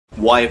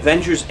Why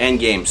Avengers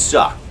Endgame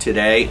sucked,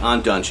 today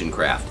on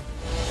DungeonCraft.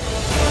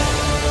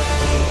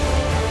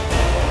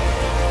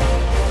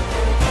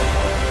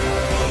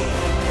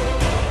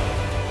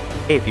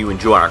 Hey, if you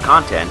enjoy our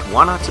content,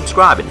 why not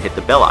subscribe and hit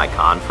the bell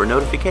icon for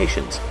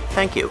notifications?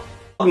 Thank you.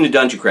 Welcome to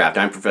DungeonCraft.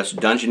 I'm Professor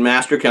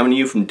DungeonMaster coming to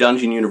you from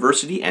Dungeon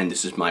University, and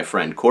this is my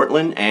friend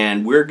Cortlyn,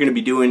 and we're going to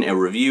be doing a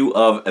review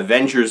of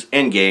Avengers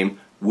Endgame,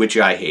 which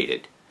I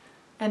hated.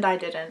 And I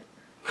didn't.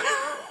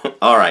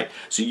 Alright,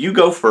 so you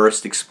go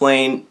first.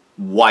 Explain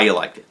why you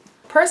liked it.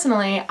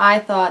 Personally, I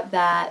thought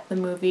that the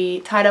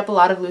movie tied up a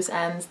lot of loose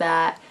ends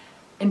that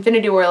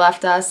Infinity War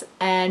left us,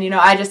 and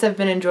I just have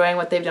been enjoying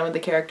what they've done with the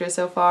characters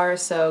so far,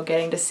 so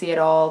getting to see it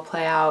all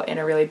play out in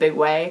a really big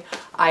way,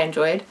 I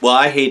enjoyed. Well,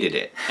 I hated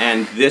it,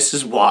 and this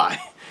is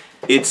why.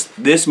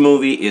 This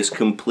movie is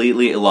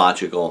completely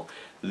illogical.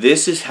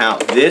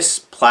 This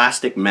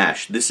plastic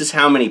mesh, this is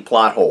how many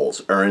plot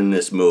holes are in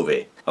this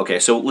movie. Okay,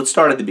 so let's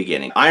start at the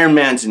beginning. Iron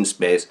Man's in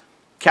space.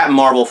 Captain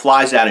Marvel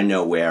flies out of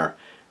nowhere.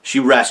 She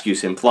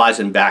rescues him, flies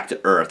him back to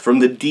Earth from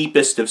the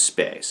deepest of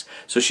space.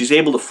 So she's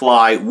able to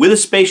fly with a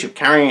spaceship,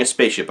 carrying a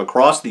spaceship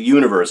across the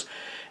universe,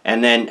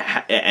 and then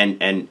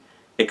and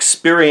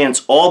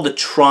experience all the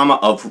trauma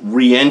of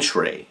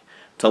re-entry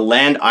to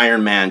land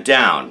Iron Man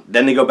down.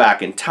 Then they go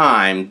back in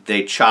time,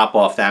 they chop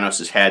off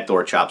Thanos' head,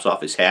 Thor chops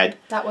off his head.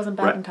 That wasn't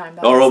back in time.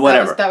 That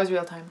was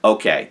real time.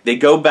 Okay, they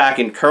go back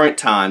in current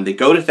time, they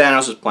go to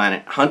Thanos'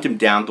 planet, hunt him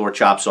down, Thor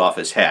chops off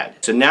his head.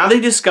 So now they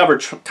discover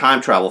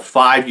time travel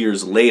 5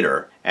 years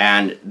later,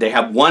 and they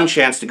have one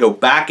chance to go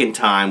back in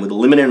time with a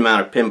limited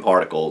amount of Pym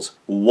particles.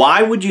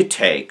 Why would you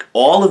take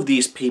all of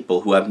these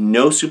people who have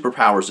no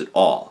superpowers at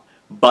all,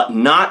 but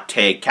not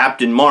take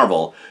Captain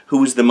Marvel,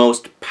 who is the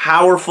most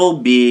powerful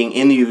being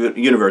in the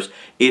universe?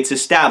 It's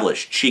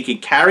established she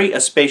could carry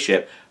a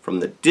spaceship from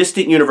the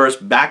distant universe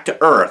back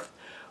to Earth.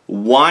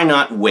 Why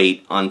not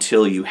wait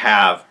until you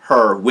have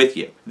her with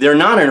you? They're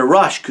not in a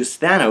rush because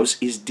Thanos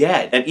is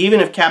dead. And even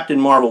if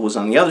Captain Marvel was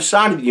on the other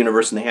side of the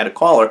universe and they had to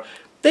call her,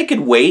 they could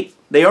wait.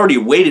 They already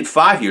waited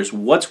 5 years.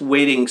 What's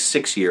waiting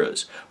 6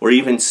 years or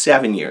even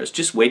 7 years?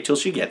 Just wait till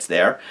she gets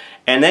there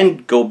and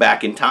then go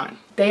back in time.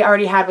 They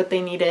already had what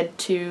they needed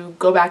to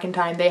go back in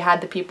time. They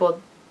had the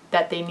people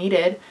that they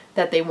needed,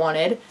 that they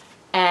wanted,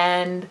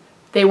 and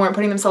they weren't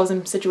putting themselves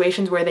in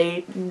situations where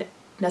they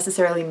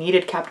necessarily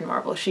needed Captain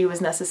Marvel. She was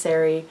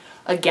necessary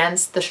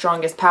against the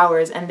strongest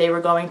powers, and they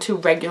were going to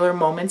regular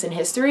moments in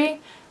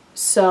history.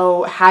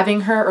 So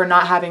having her or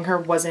not having her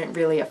wasn't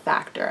really a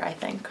factor, I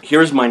think.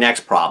 Here's my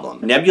next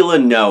problem. Nebula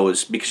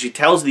knows, because she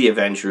tells the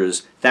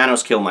Avengers,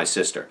 Thanos killed my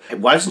sister.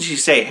 Why doesn't she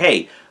say,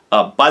 hey,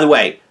 by the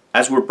way,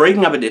 as we're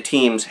breaking up into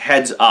teams,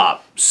 heads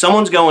up,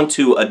 someone's going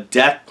to a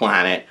death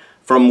planet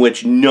from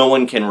which no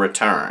one can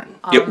return.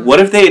 What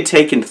if they had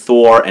taken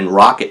Thor and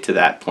Rocket to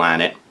that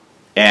planet,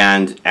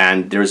 and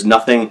there's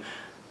nothing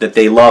that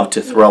they love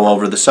to throw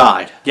over the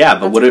side? Yeah,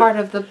 but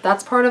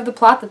that's part of the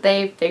plot that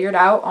they figured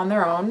out on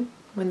their own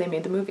when they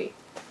made the movie.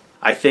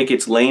 I think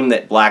it's lame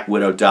that Black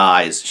Widow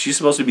dies. She's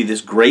supposed to be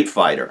this great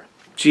fighter.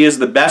 She is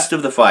the best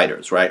of the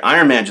fighters, right?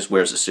 Iron Man just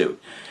wears a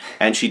suit.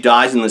 And she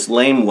dies in this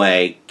lame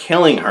way,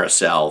 killing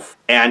herself.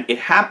 And it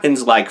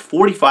happens like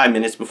 45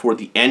 minutes before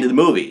the end of the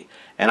movie.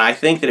 And I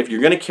think that if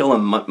you're going to kill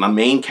a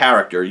main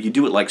character, you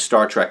do it like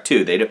Star Trek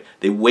 2.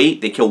 They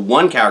wait, they kill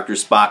one character,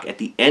 Spock, at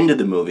the end of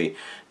the movie,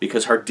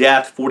 because her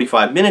death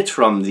 45 minutes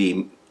from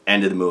the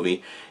end of the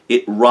movie,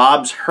 it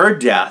robs her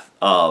death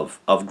of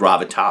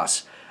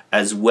gravitas,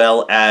 as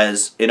well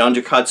as it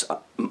undercuts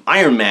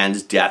Iron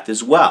Man's death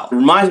as well. It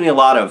reminds me a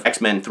lot of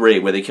X-Men 3,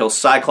 where they kill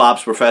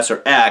Cyclops,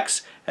 Professor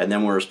X, and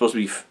then we're supposed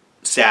to be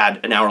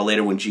sad an hour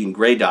later when Jean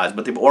Grey dies,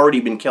 but they've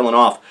already been killing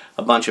off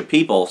a bunch of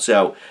people,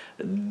 so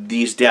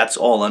these deaths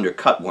all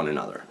undercut one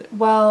another.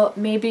 Well,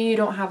 maybe you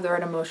don't have the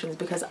right emotions,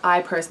 because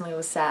I personally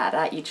was sad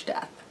at each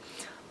death.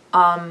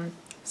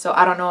 So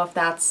I don't know if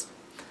that's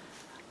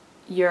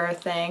your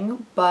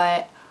thing,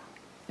 but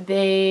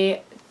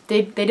they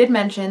did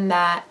mention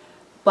that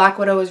Black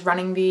Widow was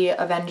running the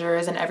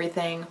Avengers and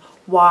everything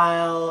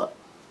while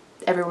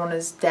everyone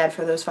was dead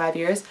for those 5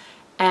 years,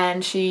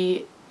 and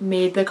she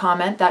made the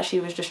comment that she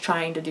was just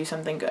trying to do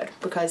something good,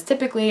 because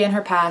typically in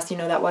her past,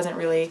 that wasn't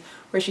really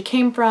where she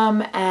came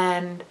from,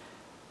 and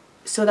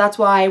so that's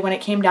why when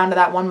it came down to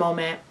that one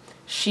moment,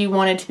 she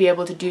wanted to be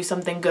able to do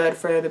something good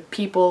for the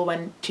people.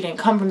 When she didn't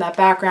come from that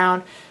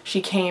background, she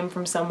came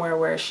from somewhere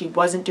where she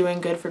wasn't doing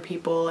good for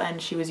people,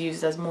 and she was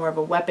used as more of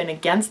a weapon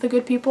against the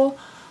good people,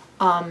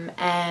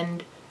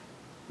 and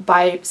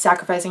by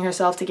sacrificing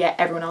herself to get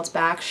everyone else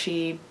back,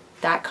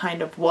 that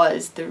kind of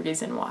was the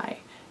reason why.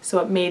 So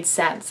it made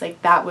sense.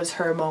 Like, that was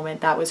her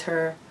moment. That was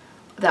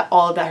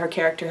all that her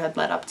character had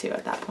led up to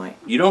at that point.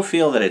 You don't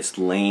feel that it's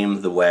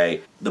lame the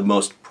way the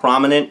most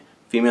prominent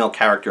female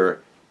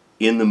character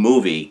in the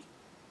movie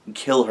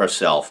kill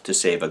herself to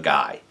save a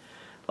guy?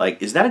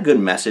 Like, is that a good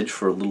message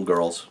for little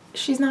girls?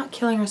 She's not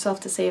killing herself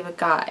to save a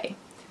guy.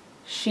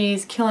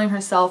 She's killing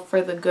herself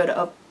for the good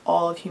of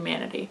all of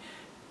humanity.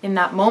 In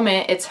that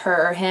moment, it's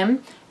her or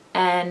him,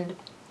 and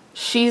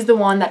She's the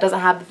one that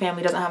doesn't have the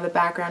family, doesn't have the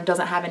background,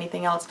 doesn't have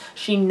anything else.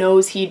 She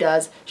knows he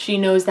does. She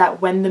knows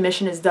that when the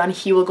mission is done,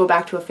 he will go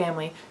back to a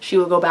family. She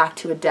will go back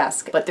to a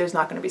desk. But there's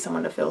not going to be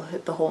someone to fill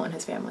the hole in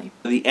his family.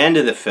 The end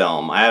of the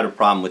film, I had a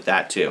problem with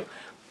that too.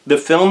 The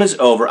film is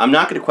over. I'm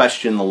not going to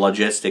question the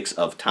logistics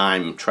of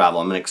time travel.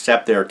 I'm going to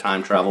accept their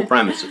time travel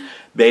premise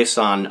based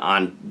on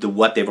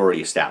what they've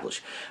already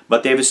established.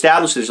 But they've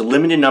established there's a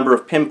limited number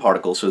of Pym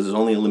particles, so there's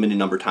only a limited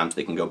number of times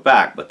they can go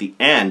back. But at the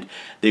end,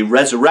 they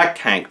resurrect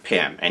Hank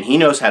Pym, and he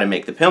knows how to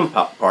make the Pym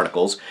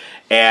particles,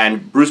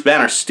 and Bruce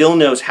Banner still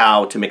knows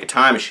how to make a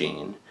time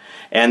machine.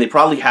 And they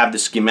probably have the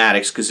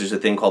schematics because there's a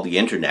thing called the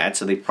internet,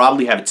 so they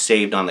probably have it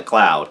saved on the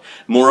cloud.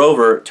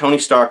 Moreover, Tony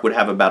Stark would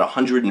have about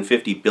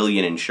 150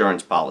 billion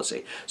insurance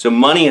policy. So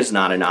money is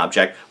not an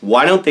object.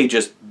 Why don't they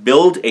just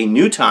build a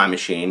new time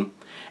machine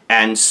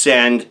and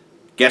send,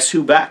 guess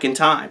who back in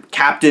time?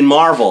 Captain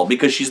Marvel,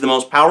 because she's the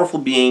most powerful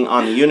being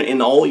on the in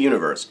the whole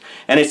universe.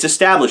 And it's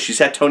established.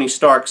 She's at Tony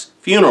Stark's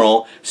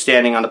funeral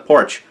standing on the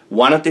porch.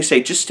 Why don't they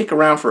say, just stick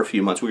around for a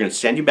few months. We're going to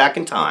send you back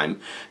in time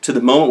to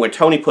the moment where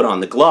Tony put on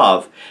the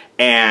glove,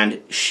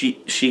 and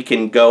she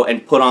can go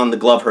and put on the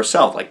glove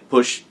herself, like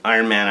push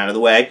Iron Man out of the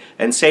way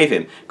and save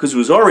him. Because it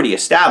was already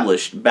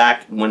established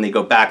back when they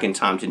go back in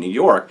time to New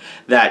York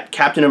that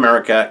Captain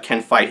America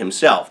can fight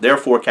himself.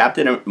 Therefore,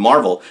 Captain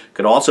Marvel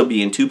could also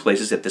be in two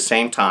places at the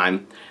same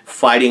time,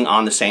 fighting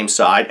on the same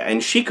side,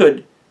 and she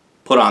could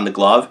put on the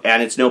glove,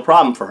 and it's no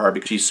problem for her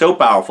because she's so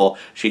powerful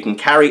she can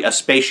carry a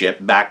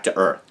spaceship back to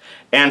Earth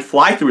and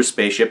fly through a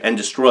spaceship and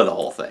destroy the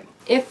whole thing.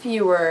 If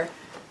you were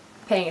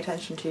paying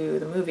attention to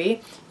the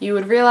movie, you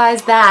would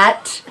realize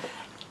that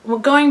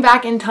going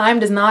back in time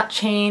does not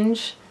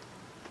change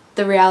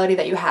the reality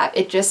that you have.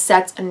 It just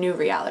sets a new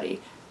reality.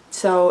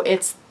 So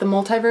it's the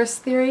multiverse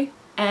theory.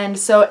 And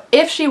so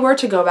if she were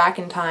to go back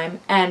in time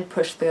and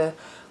push the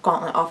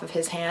gauntlet off of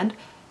his hand,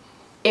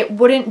 it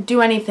wouldn't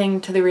do anything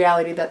to the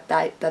reality that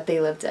they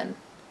lived in.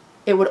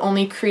 It would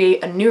only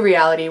create a new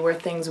reality where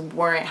things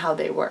weren't how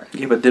they were.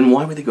 Yeah, but then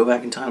why would they go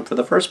back in time for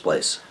the first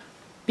place?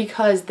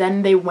 Because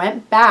then they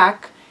went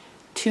back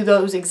to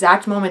those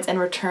exact moments and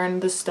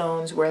returned the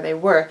stones where they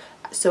were.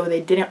 So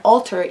they didn't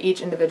alter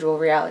each individual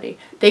reality.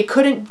 They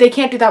can't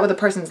do that with a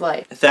person's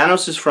life.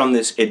 Thanos is from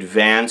this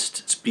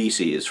advanced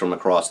species from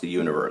across the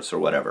universe or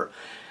whatever.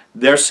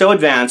 They're so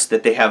advanced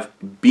that they have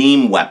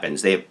beam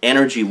weapons, they have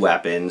energy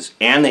weapons,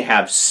 and they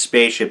have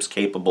spaceships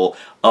capable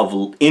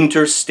of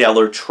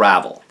interstellar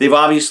travel. They've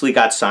obviously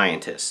got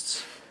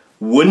scientists.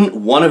 Wouldn't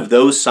one of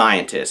those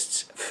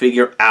scientists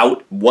figure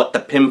out what the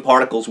Pym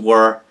particles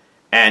were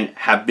and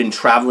have been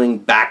traveling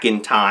back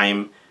in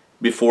time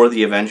before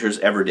the Avengers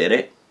ever did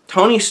it?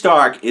 Tony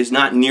Stark is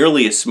not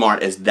nearly as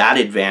smart as that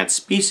advanced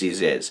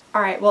species is.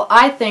 Alright, well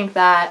I think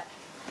that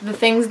the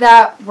things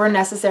that were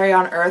necessary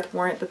on Earth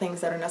weren't the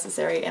things that are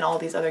necessary in all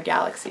these other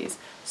galaxies.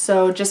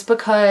 So just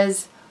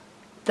because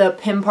the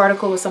Pym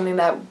particle was something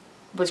that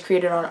was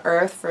created on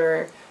Earth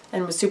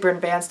and was super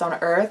advanced on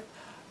Earth,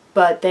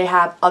 but they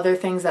have other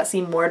things that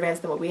seem more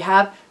advanced than what we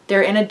have,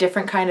 they're in a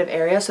different kind of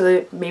area,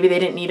 so maybe they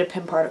didn't need a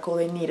Pym particle,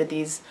 they needed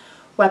these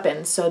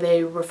weapons, so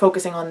they were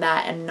focusing on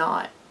that and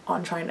not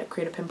on trying to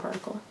create a Pym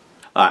particle.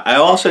 I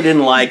also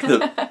didn't like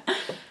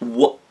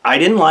I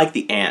didn't like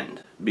the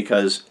end,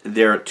 because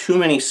there are too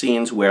many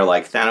scenes where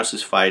like Thanos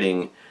is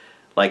fighting,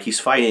 like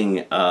he's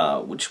fighting,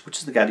 which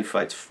is the guy he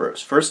fights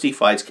first? First he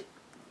fights,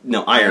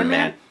 Iron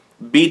Man,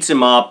 beats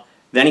him up,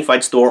 then he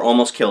fights Thor,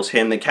 almost kills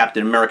him, then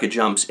Captain America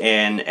jumps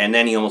in, and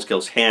then he almost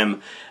kills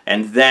him,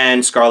 and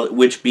then Scarlet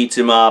Witch beats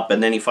him up,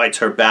 and then he fights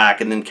her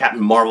back, and then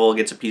Captain Marvel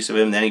gets a piece of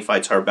him, and then he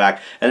fights her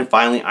back, and then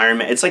finally Iron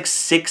Man. It's like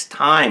 6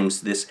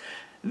 times this.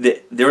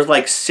 There's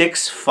like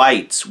 6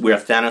 fights where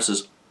Thanos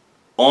is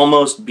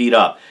almost beat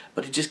up,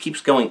 but it just keeps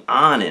going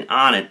on and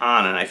on and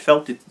on, and I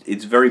felt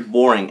it's very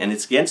boring, and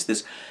it's against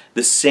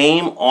the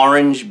same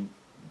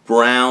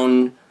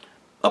orange-brown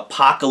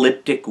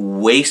apocalyptic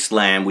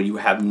wasteland where you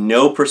have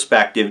no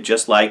perspective,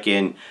 just like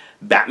in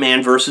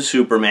Batman vs.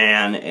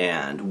 Superman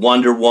and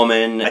Wonder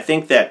Woman. I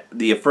think that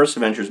the first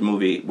Avengers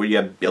movie, where you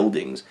have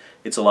buildings,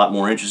 it's a lot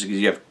more interesting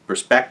because you have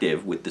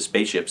perspective with the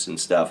spaceships and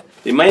stuff.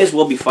 They might as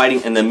well be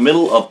fighting in the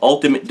middle of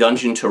ultimate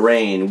dungeon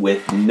terrain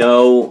with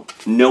no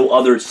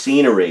other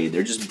scenery.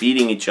 They're just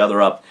beating each other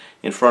up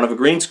in front of a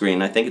green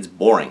screen. I think it's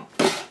boring.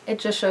 It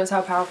just shows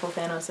how powerful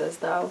Thanos is,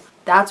 though.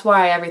 That's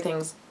why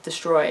everything's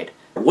destroyed.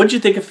 What'd you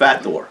think of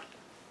Fat Thor?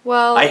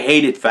 Well, I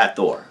hated Fat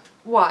Thor.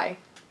 Why?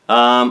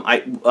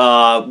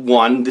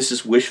 One, this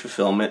is wish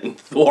fulfillment, and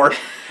Thor,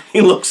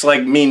 he looks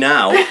like me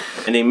now,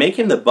 and they make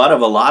him the butt of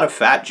a lot of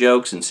fat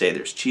jokes and say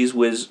there's cheese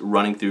whiz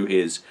running through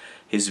his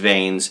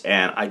veins,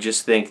 and I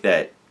just think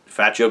that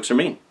fat jokes are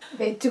mean.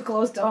 They too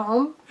close to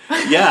home?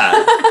 Yeah.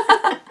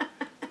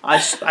 I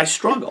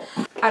struggle.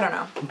 I don't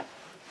know.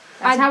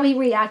 That's how he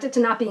reacted to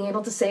not being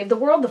able to save the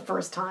world the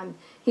first time.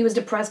 He was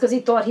depressed because he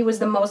thought he was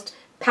the most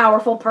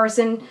powerful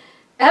person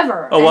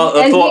ever. Oh, well,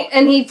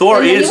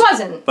 Thor he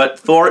wasn't. But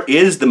Thor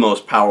is the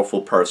most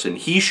powerful person.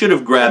 He should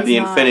have grabbed the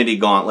Infinity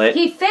Gauntlet.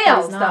 He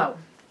failed, though.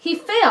 He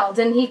failed,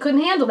 and he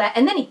couldn't handle that.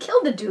 And then he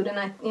killed the dude,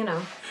 and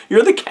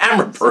You're the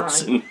camera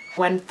person.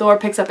 When Thor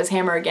picks up his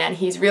hammer again,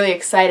 he's really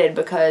excited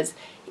because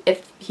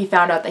if he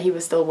found out that he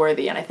was still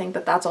worthy, and I think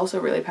that that's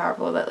also really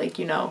powerful, that, like,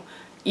 you know,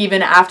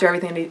 even after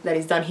everything that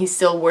he's done, he's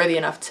still worthy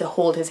enough to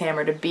hold his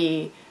hammer, to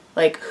be,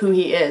 like, who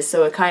he is.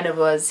 So it kind of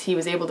was, he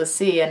was able to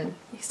see, and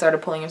he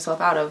started pulling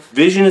himself out of.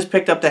 Vision has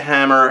picked up the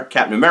hammer,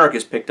 Captain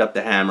America's picked up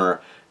the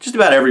hammer, just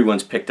about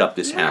everyone's picked up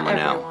this hammer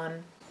now.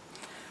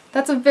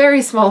 That's a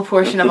very small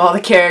portion of all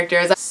the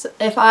characters.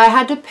 If I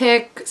had to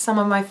pick some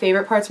of my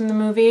favorite parts from the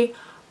movie,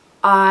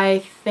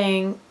 I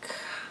think,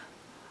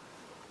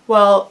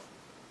 well,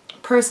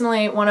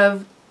 personally, one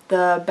of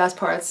the best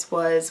parts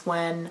was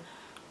when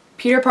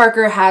Peter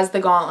Parker has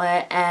the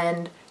gauntlet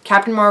and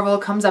Captain Marvel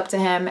comes up to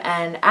him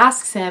and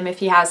asks him if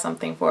he has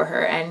something for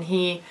her, and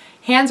he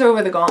hands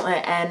over the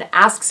gauntlet and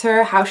asks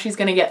her how she's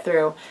going to get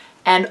through.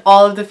 And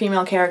all of the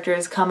female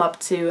characters come up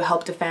to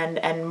help defend,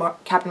 and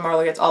Captain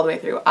Marvel gets all the way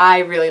through. I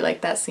really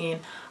liked that scene.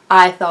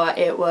 I thought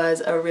it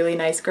was a really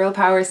nice girl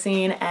power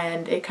scene,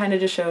 and it kind of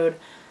just showed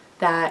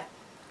that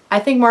I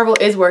think Marvel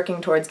is working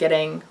towards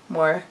getting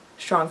more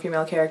strong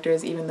female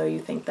characters, even though you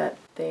think that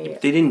they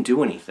didn't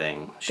do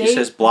anything. She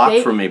says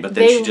block for me, but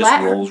then she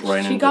just rolls right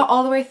into. She got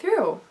all the way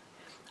through.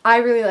 I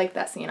really liked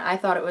that scene. I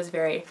thought it was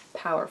very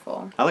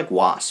powerful. I like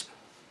Wasp.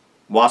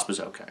 Wasp is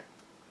okay.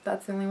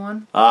 That's the only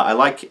one? I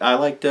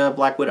liked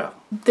Black Widow.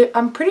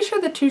 I'm pretty sure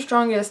the two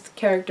strongest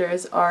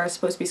characters are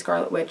supposed to be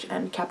Scarlet Witch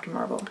and Captain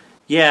Marvel.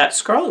 Yeah,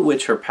 Scarlet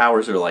Witch, her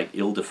powers are like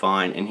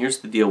ill-defined, and here's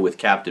the deal with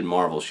Captain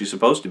Marvel. She's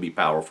supposed to be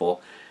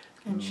powerful,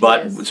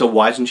 but so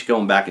why isn't she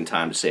going back in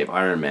time to save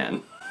Iron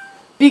Man?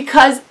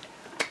 Because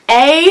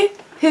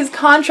his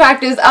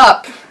contract is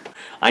up.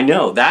 I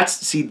know.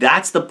 That's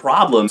the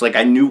problem. It's like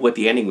I knew what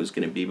the ending was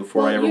going to be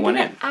before I ever went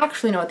in. You didn't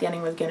actually know what the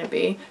ending was going to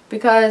be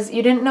because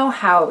you didn't know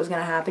how it was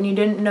going to happen. You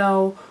didn't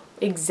know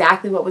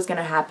exactly what was going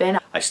to happen.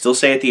 I still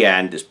say at the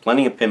end, there's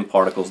plenty of Pym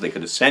particles. They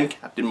could have sent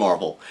Captain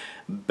Marvel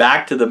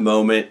back to the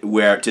moment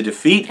where to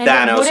defeat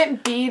Thanos. It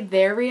wouldn't be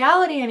their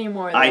reality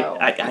anymore, though.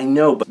 I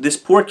know, but this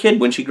poor kid,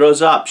 when she grows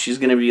up, she's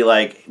going to be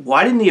like,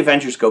 why didn't the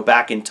Avengers go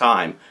back in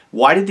time?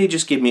 Why did they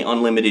just give me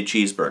unlimited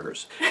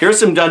cheeseburgers? Here's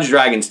some Dungeons &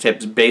 Dragons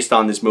tips based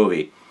on this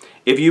movie.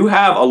 If you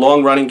have a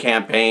long-running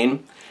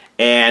campaign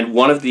and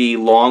one of the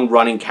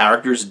long-running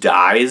characters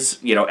dies,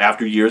 you know,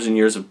 after years and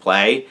years of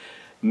play,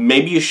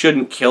 maybe you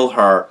shouldn't kill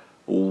her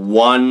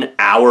 1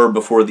 hour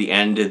before the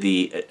end of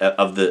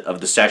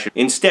the session.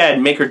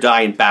 Instead, make her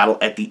die in battle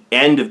at the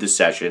end of the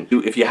session.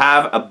 If you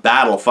have a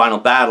battle, final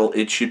battle,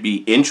 it should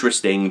be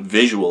interesting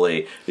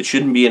visually. It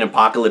shouldn't be an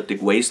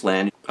apocalyptic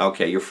wasteland.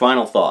 Okay, your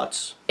final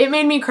thoughts. It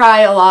made me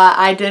cry a lot.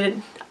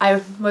 I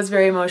was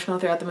very emotional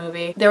throughout the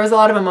movie. There was a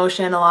lot of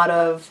emotion, a lot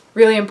of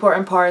really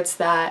important parts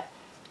that,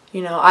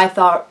 you know, I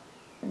thought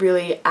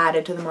really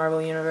added to the Marvel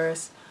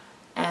Universe.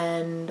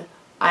 And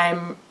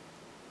I'm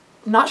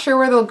not sure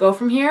where they'll go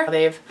from here.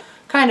 They've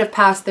kind of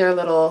passed their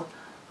little,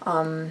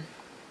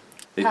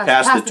 They've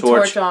passed the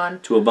torch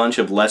on to a bunch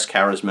of less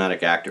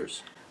charismatic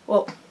actors.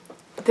 Well,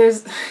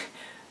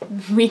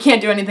 we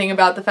can't do anything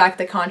about the fact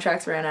that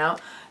contracts ran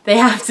out. They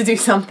have to do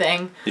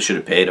something. They should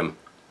have paid him.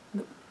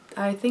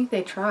 I think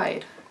they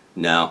tried.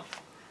 No.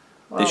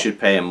 Well, they should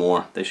pay him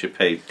more. They should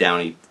pay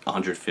Downey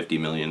 $150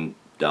 million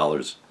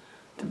to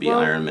be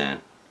Iron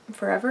Man.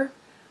 Forever?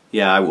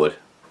 Yeah, I would.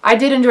 I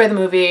did enjoy the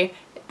movie.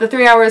 The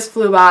 3 hours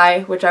flew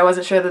by, which I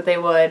wasn't sure that they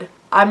would.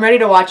 I'm ready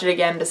to watch it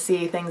again to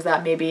see things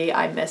that maybe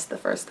I missed the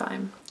first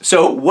time.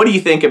 So what do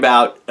you think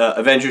about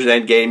Avengers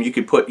Endgame? You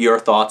could put your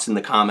thoughts in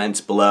the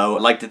comments below.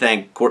 I'd like to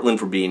thank Cortlyn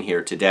for being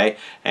here today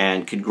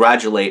and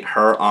congratulate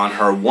her on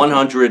her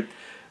 100...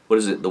 What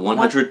is it, the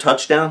 100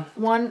 touchdown?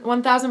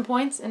 1,000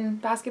 points in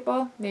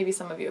basketball. Maybe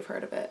some of you have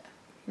heard of it.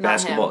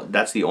 Basketball,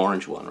 that's the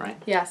orange one, right?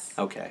 Yes.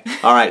 Okay.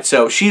 All right,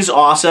 so she's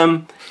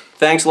awesome.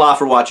 Thanks a lot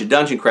for watching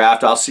Dungeon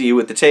Craft. I'll see you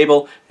at the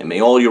table, and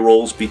may all your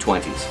rolls be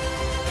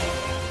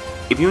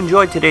 20s. If you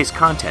enjoyed today's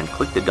content,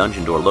 click the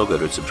Dungeon Door logo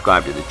to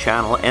subscribe to the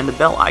channel and the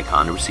bell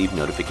icon to receive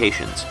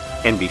notifications.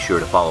 And be sure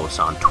to follow us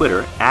on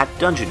Twitter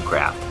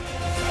 @DungeonCraft.